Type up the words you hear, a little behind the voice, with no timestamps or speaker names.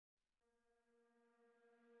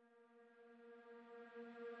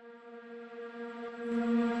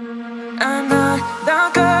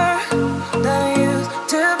that girl that I used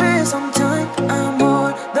to be. Sometimes I'm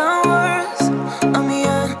more than words. I'm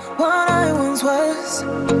beyond what I once was.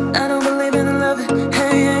 I don't believe in love,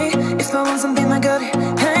 hey, hey. If I want something, I got it,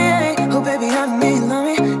 hey, hey. Oh baby, I need you, love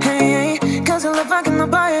me, hey, hey. Cause your love, I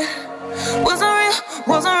cannot buy it. Wasn't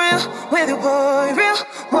real with you, boy. Real,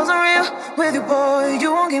 wasn't real with you, boy.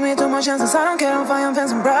 You won't give me too much chances. I don't care, I'm fine, I'm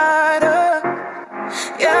fancy brighter.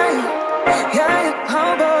 Yeah, yeah,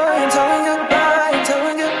 oh boy, I'm telling goodbye, I'm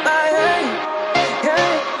telling goodbye, yeah,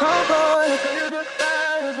 yeah, oh boy, I'm telling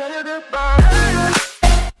goodbye, I'm telling goodbye.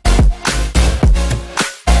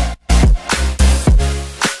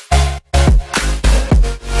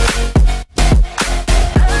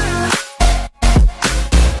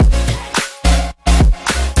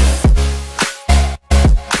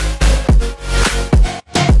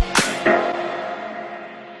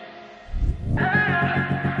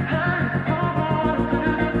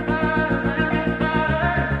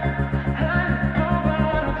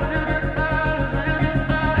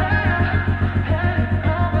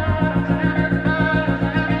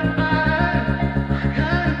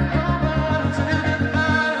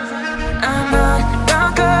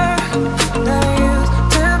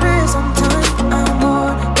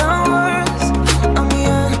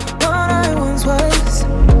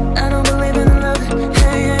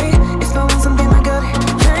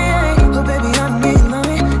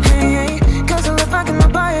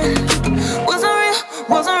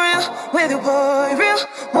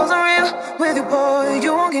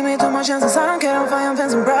 Chances, I don't care, I'm fine, I'm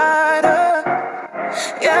fancy brighter.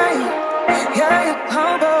 Yeah, yeah,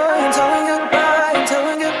 oh boy, I'm telling goodbye, I'm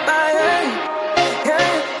telling goodbye, yeah,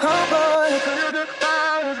 yeah, oh boy, I'm telling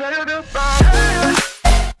goodbye, I'm telling goodbye.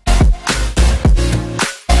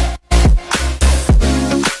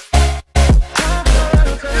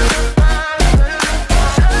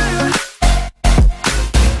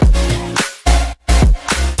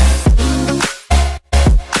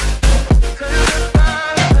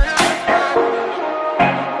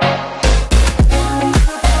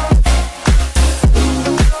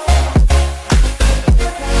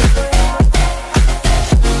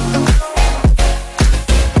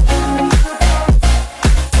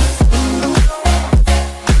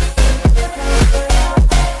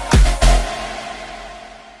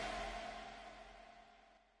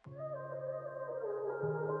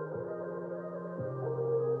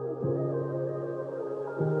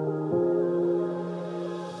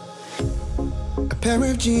 Pair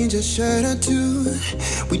of jeans, a shirt or two.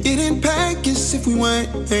 We didn't pack as if we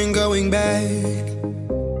weren't going back.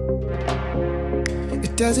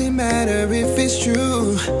 It doesn't matter if it's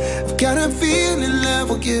true. I've got a feeling love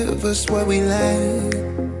will give us what we lack.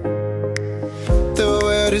 The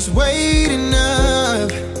world is waiting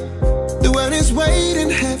up. The world is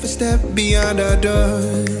waiting half a step beyond our door.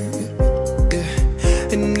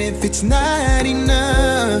 Yeah. And if it's not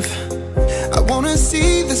enough, I wanna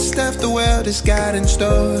see the stuff the world has got in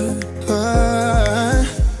store.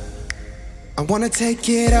 I wanna take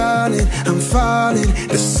it all in, I'm falling.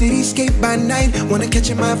 The cityscape by night, wanna catch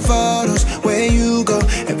in my photos. Where you go,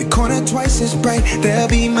 every corner twice as bright. They'll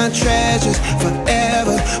be my treasures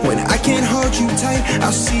forever. When I can't hold you tight,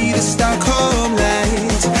 I'll see the Stockholm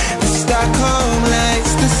lights. The Stockholm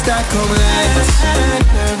lights, the Stockholm lights.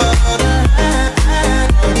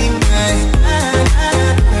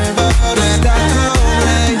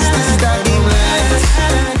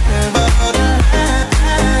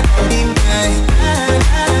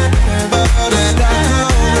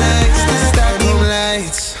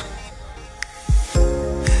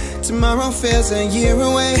 Tomorrow feels a year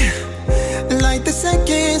away, like the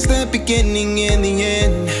seconds, the beginning and the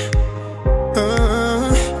end.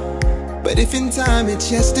 But if in time it's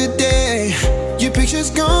yesterday, your picture's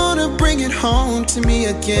gonna bring it home to me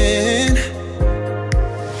again.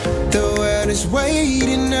 The world is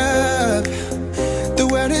waiting up. The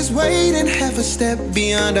world is waiting half a step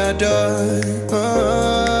beyond our door.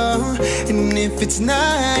 And if it's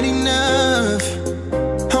not enough,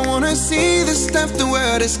 I wanna see the stuff the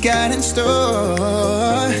world has got in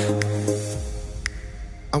store.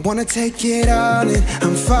 I wanna take it all in,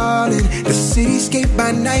 I'm falling. The cityscape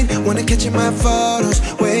by night, wanna catch in my photos.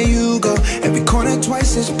 Where you go, every corner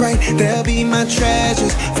twice as bright. They'll be my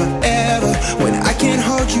treasures forever. When I can't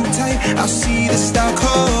hold you tight, I'll see the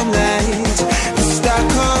Stockholm lights. The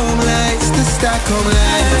Stockholm lights, the Stockholm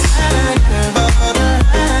lights.